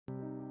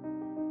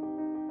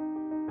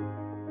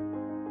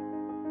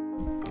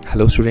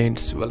Hello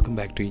students, welcome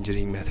back to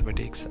Engineering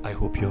Mathematics. I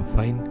hope you are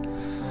fine.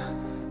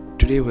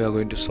 Today we are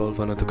going to solve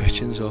one of the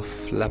questions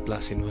of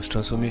Laplace inverse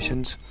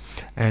transformations,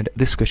 and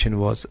this question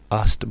was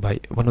asked by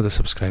one of the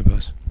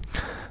subscribers.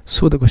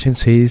 So the question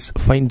says,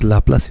 find the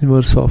Laplace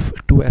inverse of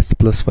 2s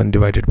plus 1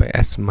 divided by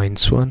s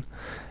minus 1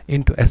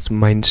 into s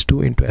minus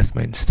 2 into s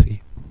minus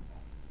 3.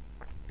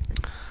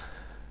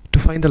 To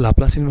find the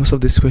Laplace inverse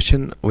of this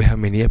question, we have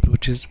many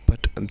approaches,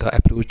 but the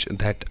approach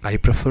that I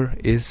prefer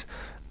is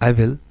I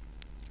will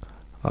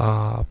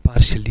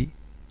partially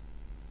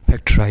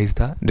factorize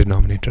the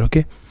denominator.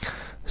 Okay,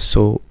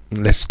 so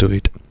let's do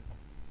it.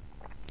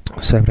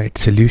 So I write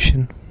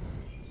solution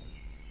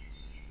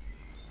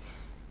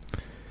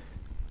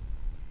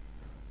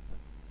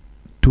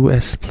two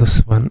s plus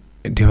 1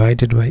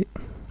 divided by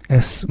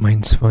s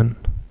minus 1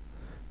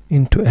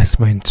 into s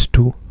minus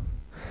 2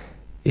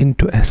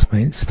 into s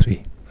minus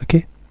 3.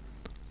 Okay,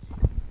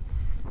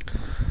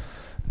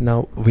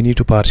 now we need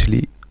to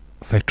partially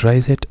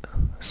factorize it.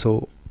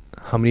 So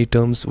how many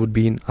terms would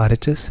be in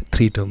RHS?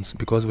 3 terms,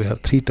 because we have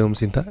 3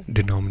 terms in the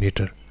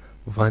denominator,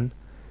 1,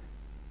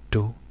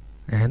 2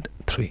 and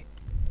 3,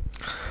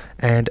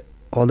 and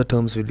all the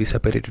terms will be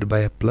separated by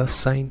a plus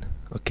sign.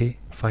 Okay,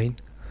 fine.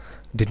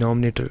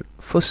 Denominator,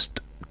 first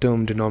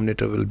term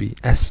denominator will be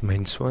s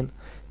minus 1,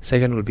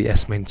 second will be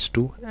s minus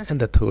 2, and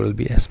the third will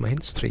be s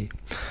minus 3.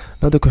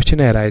 Now the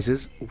question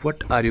arises,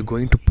 what are you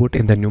going to put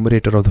in the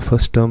numerator of the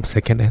first term,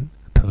 second and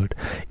third?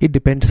 It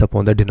depends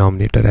upon the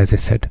denominator. As I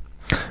said,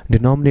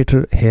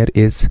 denominator here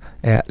is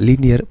a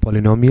linear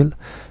polynomial,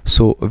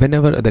 so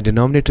whenever the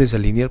denominator is a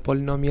linear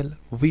polynomial,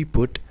 we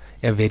put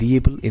a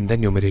variable in the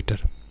numerator.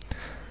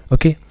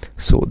 Okay,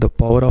 so the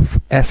power of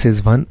s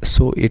is 1,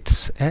 so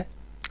it's a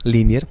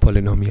linear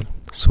polynomial,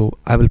 so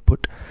I will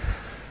put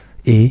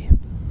a,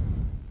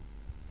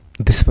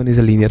 this one is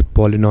a linear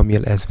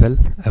polynomial as well,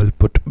 I will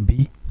put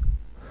b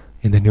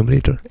in the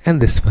numerator,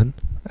 and this one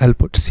I'll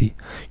put c.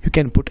 You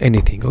can put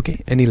anything,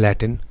 okay, any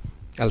Latin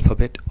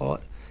alphabet or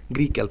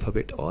Greek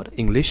alphabet or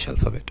English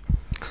alphabet.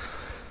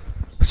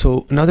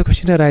 So now the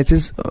question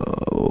arises,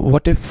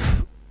 what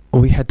if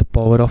we had the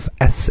power of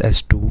s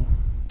as 2,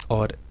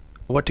 or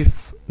what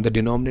if the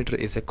denominator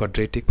is a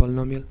quadratic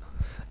polynomial?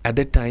 At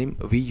that time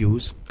we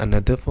use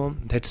another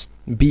form, that's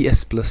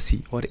bs plus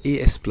c or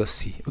as plus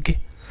c. Okay,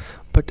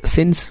 but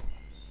since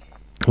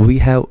we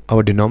have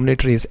our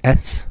denominator is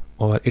s,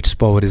 or its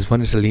power is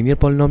 1, it's a linear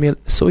polynomial,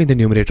 so in the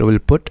numerator we'll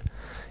put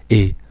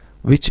a,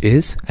 which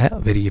is a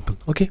variable.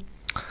 Okay,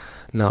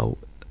 now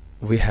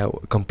we have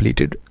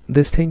completed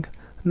this thing.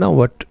 Now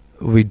what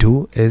we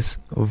do is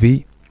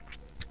we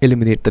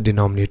eliminate the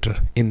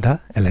denominator in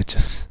the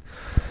LHS,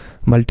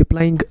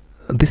 multiplying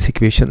this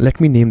equation. Let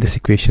me name this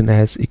equation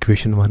as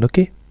equation 1.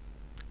 Okay,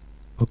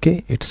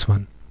 it's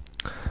 1.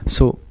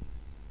 So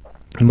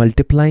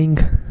multiplying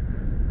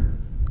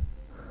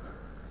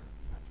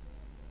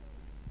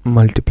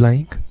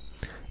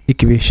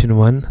equation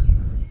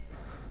 1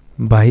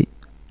 by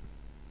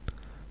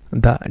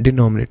the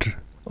denominator.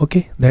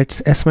 Okay,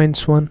 that's s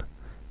minus 1,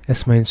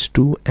 s minus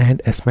 2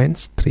 and s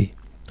minus 3.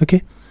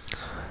 Okay,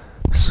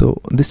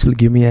 so this will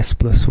give me s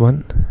plus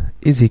 1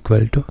 is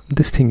equal to,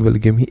 this thing will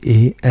give me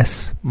a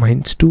s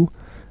minus 2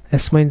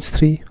 s minus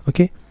 3,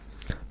 okay,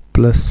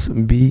 plus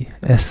b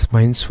s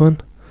minus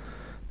 1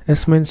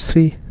 s minus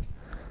 3,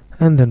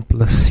 and then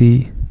plus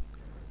c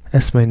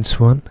s minus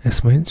 1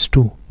 s minus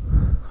 2.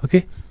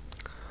 Okay,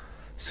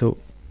 so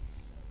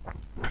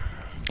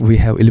we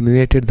have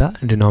eliminated the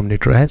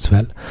denominator as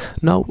well.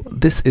 Now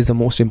this is the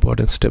most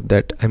important step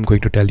that I'm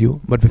going to tell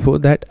you, but before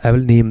that I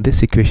will name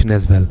this equation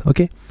as well.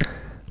 Okay,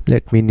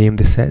 let me name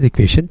this as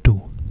equation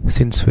 2,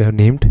 since we have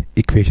named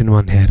equation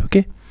 1 here.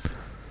 Okay,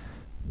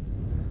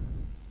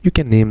 you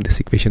can name this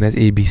equation as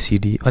a, b, c,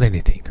 d or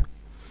anything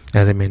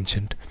as I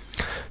mentioned.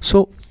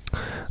 So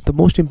the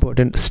most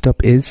important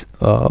step is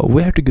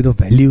we have to give the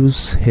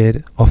values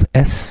here of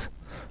s,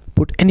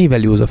 put any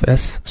values of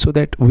s, so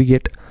that we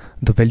get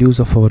the values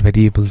of our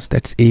variables,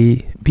 that's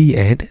a, b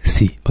and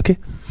c. Okay,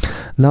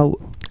 now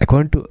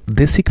according to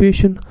this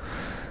equation,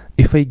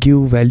 if I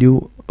give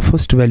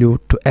first value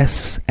to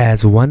s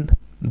as 1,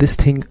 this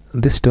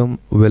term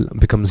will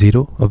become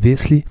 0.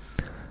 Obviously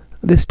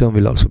this term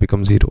will also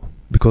become 0,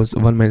 because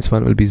 1 minus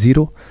 1 will be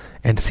 0,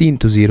 and c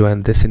into 0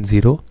 and this in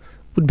 0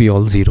 would be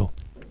all 0,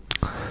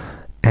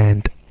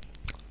 and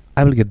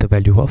I will get the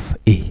value of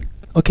a.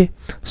 Okay,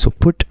 so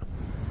put,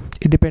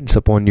 it depends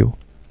upon you,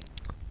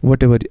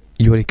 whatever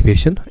your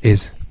equation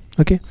is.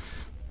 Okay,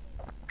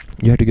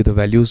 you have to get the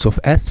values of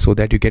s so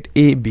that you get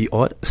a, b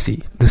or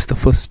c. This is the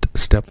first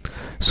step.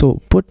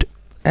 So put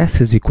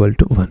s is equal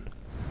to 1.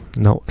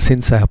 Now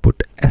since I have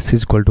put s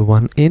is equal to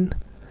 1 in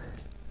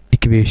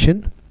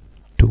equation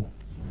 2,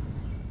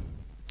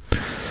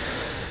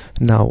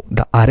 now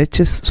the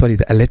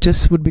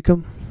LHS would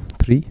become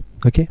 3.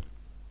 Okay,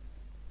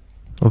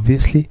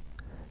 obviously,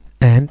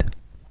 and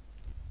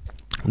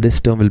this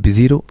term will be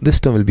 0, this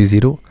term will be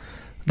 0,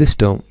 this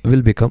term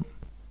will become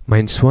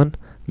minus 1,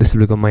 this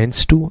will become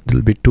minus 2, there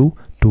will be 2,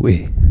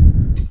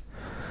 2a.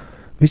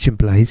 which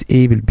implies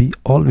a will be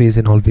always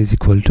and always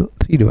equal to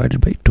 3 divided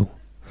by 2.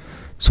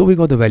 So we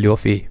got the value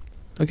of a.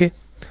 Okay,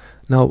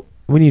 now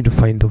we need to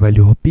find the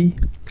value of b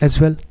as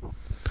well.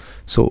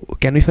 So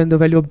can we find the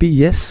value of b?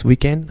 Yes, we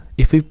can.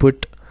 If we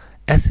put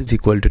s is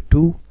equal to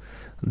 2,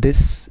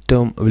 this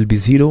term will be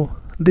 0,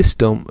 this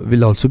term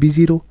will also be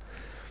 0,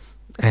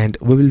 and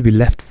we will be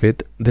left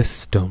with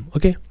this term.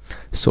 Okay,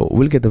 so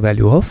we'll get the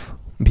value of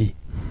b.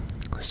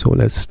 So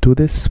let's do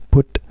this.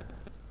 Put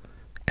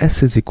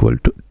s is equal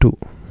to 2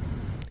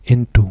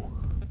 in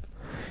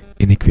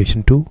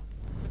equation 2.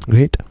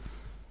 Great.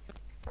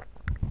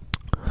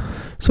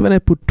 So when I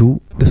put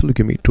 2, this will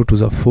give me 2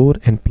 2s are 4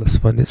 and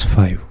plus 1 is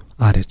 5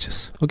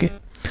 RHS. Okay,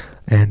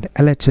 and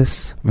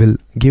LHS will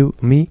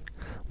give me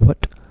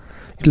what?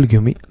 It will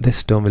give me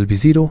this term will be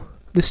 0,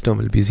 this term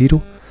will be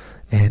 0,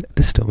 and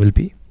this term will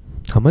be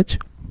how much?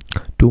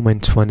 2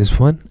 minus 1 is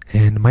 1,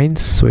 and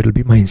minus, so it will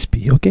be minus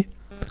b. Okay,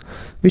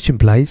 which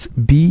implies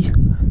b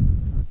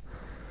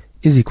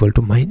is equal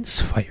to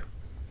minus 5.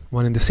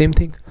 One and the same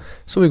thing.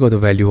 So we got the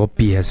value of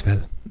b as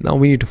well. Now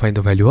we need to find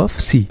the value of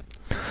c.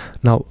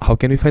 Now how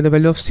can we find the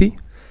value of c?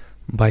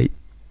 By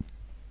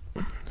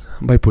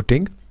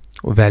putting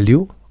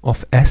value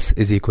of s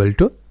is equal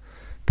to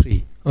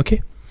 3.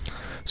 Okay,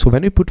 so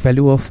when we put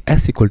value of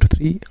s equal to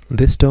 3,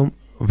 this term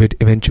will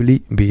eventually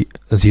be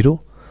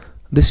 0,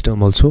 this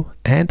term also,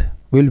 and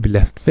we will be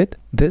left with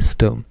this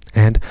term,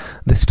 and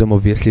this term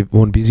obviously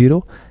won't be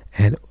 0,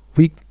 and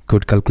we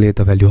could calculate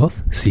the value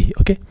of c.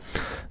 Okay,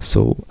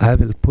 so I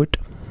will put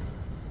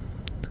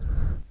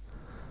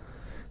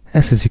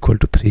s is equal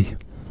to 3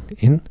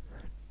 in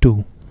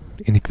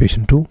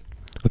equation 2.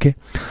 Okay,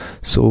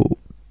 so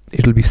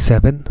it will be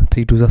 7,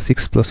 3 2s are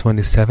 6 plus 1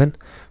 is 7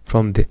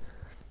 from the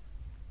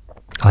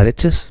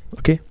RHS.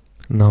 Okay,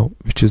 now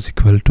which is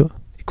equal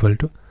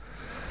to,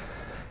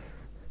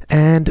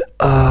 and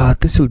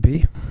this will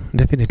be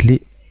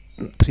definitely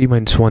 3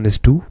 minus 1 is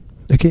 2.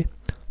 Okay,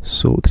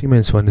 so 3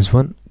 minus 1 is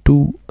 1,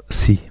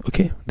 2c.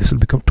 Okay, this will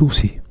become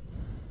 2c,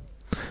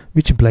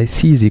 which implies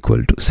c is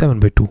equal to 7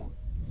 by 2.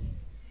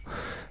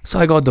 So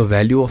I got the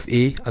value of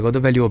a, I got the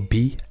value of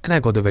b, and I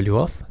got the value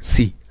of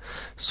c.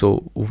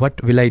 So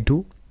what will I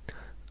do?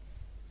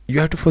 You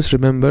have to first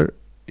remember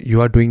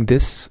you are doing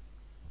this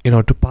in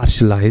order to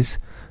partialize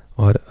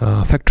or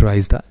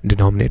factorize the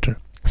denominator.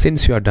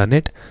 Since you have done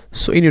it,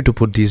 so you need to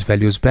put these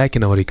values back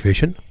in our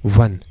equation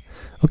 1.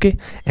 Okay,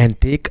 and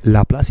take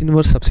Laplace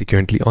inverse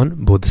subsequently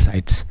on both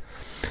sides.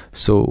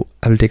 So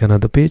I will take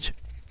another page.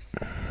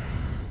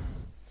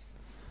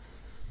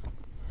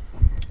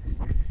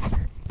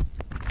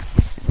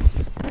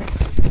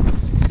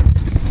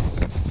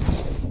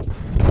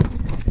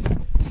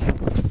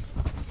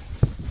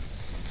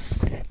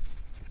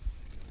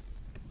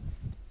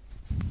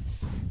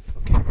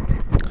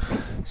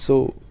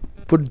 So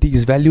put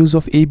these values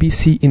of a, b,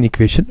 c in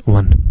equation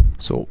 1.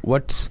 So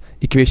what's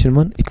equation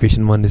 1?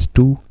 Equation 1 is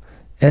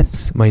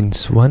 2s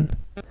minus 1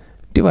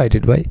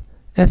 divided by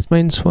s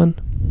minus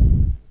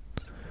 1,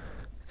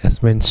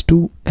 s minus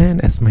 2,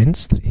 and s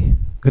minus 3.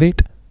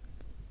 Great.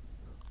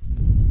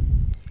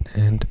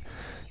 And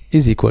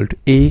is equal to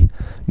a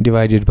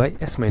divided by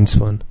s minus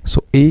 1.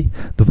 So a,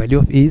 the value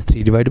of a is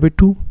 3 divided by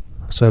 2.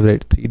 So I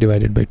write 3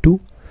 divided by 2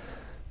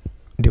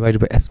 divided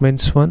by s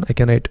minus 1. I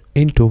can write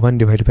into 1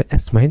 divided by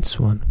s minus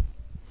 1.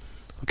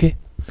 Okay,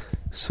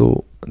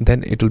 so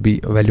then it will be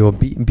a value of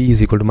b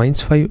is equal to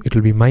minus 5. It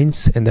will be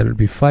minus, and then it will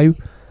be 5,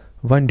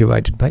 1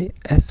 divided by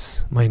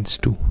s minus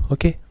 2.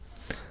 Okay,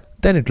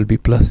 then it will be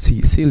plus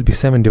c will be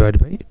 7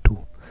 divided by 2,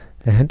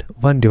 and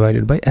 1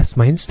 divided by s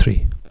minus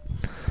 3.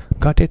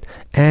 Got it?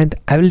 And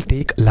I will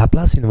take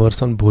Laplace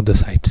inverse on both the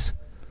sides.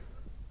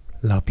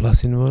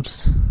 Laplace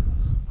inverse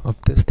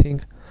of this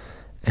thing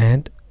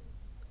and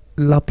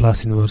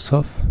Laplace inverse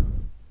of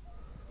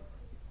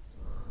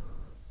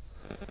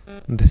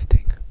this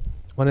thing.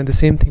 One and the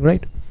same thing,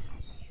 right?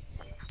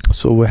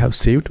 So we have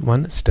saved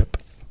one step.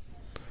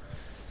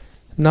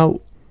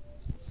 Now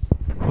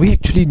we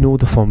actually know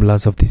the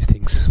formulas of these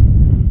things.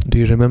 Do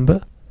you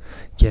remember?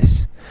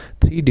 Yes,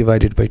 3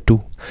 divided by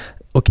 2.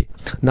 Okay,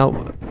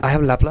 now I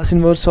have Laplace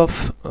inverse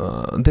of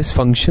this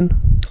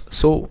function.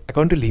 So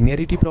according to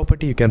linearity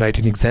property, you can write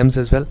in exams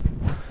as well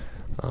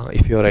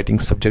if you are writing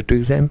subject to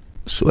exam.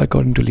 So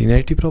according to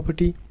linearity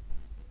property,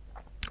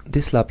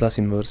 this Laplace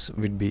inverse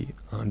will be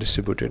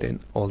distributed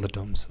in all the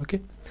terms.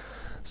 Okay,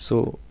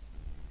 so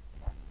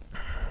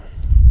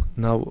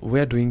now we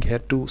are doing here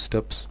 2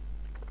 steps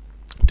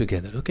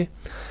together. Okay,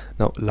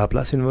 now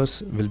Laplace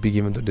inverse will be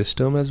given to this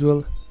term as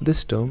well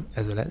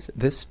as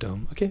this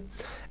term. Okay,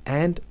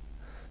 and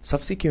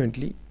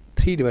subsequently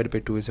 3 divided by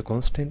 2 is a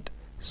constant,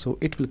 so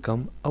it will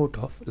come out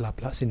of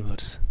Laplace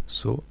inverse.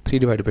 So 3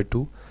 divided by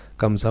 2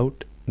 comes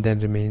out, then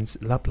remains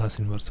Laplace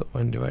inverse of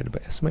 1 divided by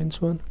s minus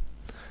 1.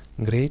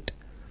 Great.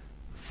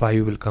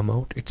 5 will come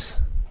out, it's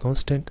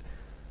constant,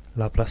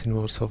 Laplace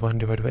inverse of 1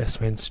 divided by s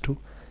minus 2,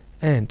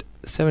 and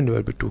 7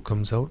 divided by 2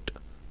 comes out,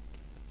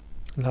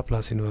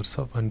 Laplace inverse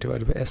of 1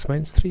 divided by s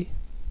minus 3.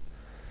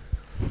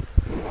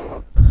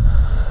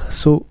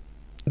 So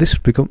this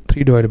would become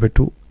 3 divided by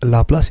 2.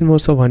 Laplace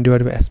inverse of 1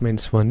 divided by s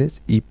minus 1 is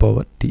e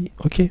power t.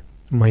 Okay,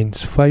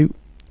 minus 5.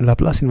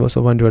 Laplace inverse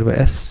of 1 divided by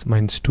s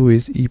minus 2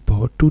 is e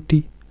power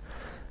 2t.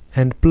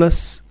 And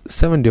plus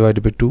 7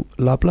 divided by 2.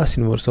 Laplace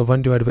inverse of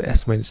 1 divided by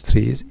s minus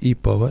 3 is e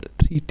power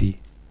 3t.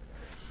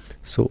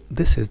 So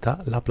this is the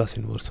Laplace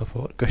inverse of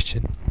our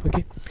question.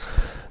 Okay,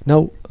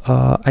 now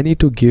I need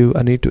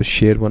to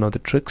share one of the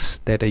tricks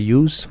that I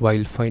use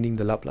while finding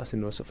the Laplace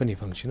inverse of any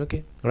function.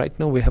 Okay, right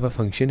now we have a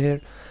function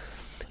here,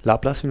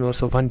 Laplace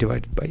inverse of 1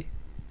 divided by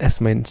s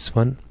minus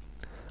 1,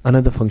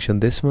 another function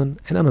this one,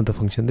 and another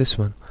function this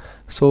one.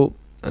 So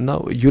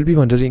now you'll be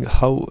wondering,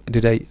 how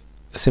did I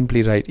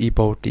simply write e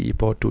power t, e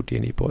power 2t,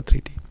 and e power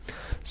 3t?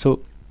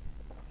 So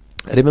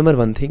remember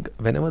one thing,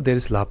 whenever there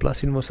is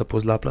Laplace inverse,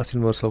 suppose Laplace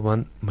inverse of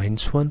 1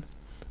 minus 1,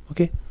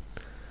 okay,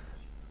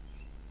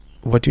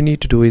 what you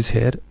need to do is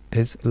here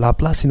is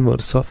Laplace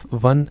inverse of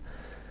 1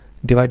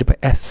 divided by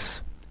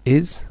s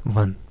is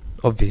 1,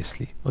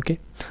 obviously, okay,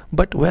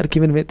 but we are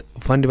given with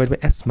 1 divided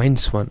by s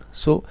minus 1,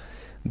 so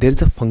there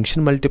is a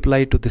function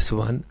multiplied to this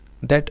one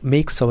that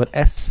makes our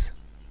s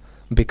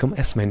become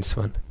s minus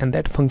 1, and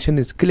that function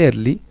is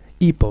clearly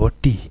e power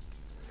t.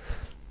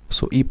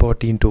 So e power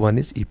t into 1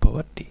 is e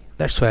power t.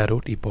 That's why I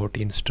wrote e power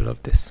t instead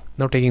of this.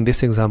 Now taking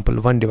this example,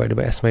 1 divided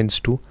by s minus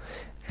 2,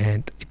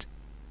 and it's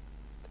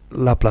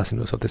Laplace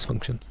inverse of this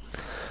function.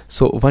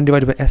 So 1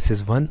 divided by s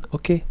is 1,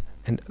 okay,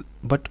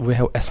 but we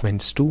have s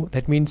minus 2.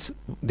 That means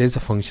there's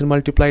a function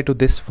multiplied to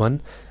this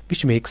one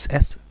which makes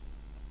s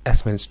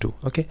minus 2,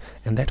 okay,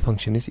 and that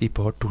function is e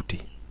power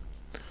 2t.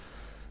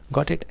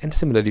 Got it? And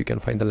similarly you can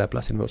find the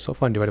Laplace inverse of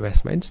 1 divided by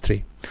s minus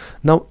 3.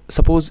 Now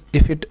suppose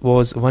if it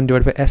was 1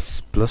 divided by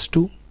s plus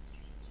 2,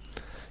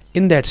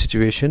 in that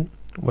situation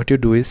what you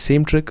do is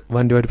same trick,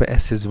 1 divided by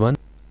s is 1,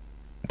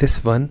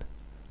 this one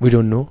we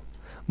don't know,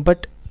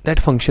 but that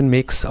function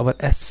makes our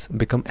s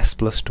become s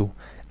plus 2,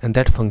 and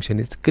that function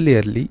is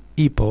clearly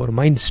e power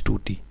minus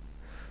 2t.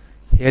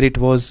 Here it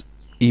was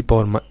e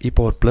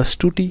power plus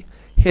 2t,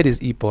 here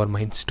is e power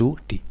minus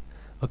 2t.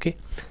 Okay,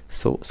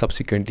 so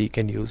subsequently you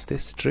can use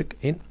this trick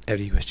in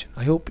every question.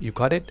 I hope you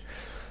got it.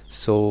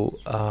 So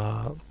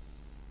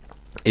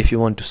if you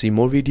want to see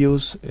more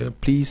videos,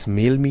 please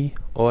mail me,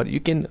 or you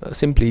can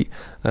simply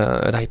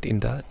write in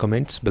the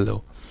comments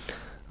below.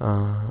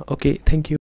 Okay, thank you.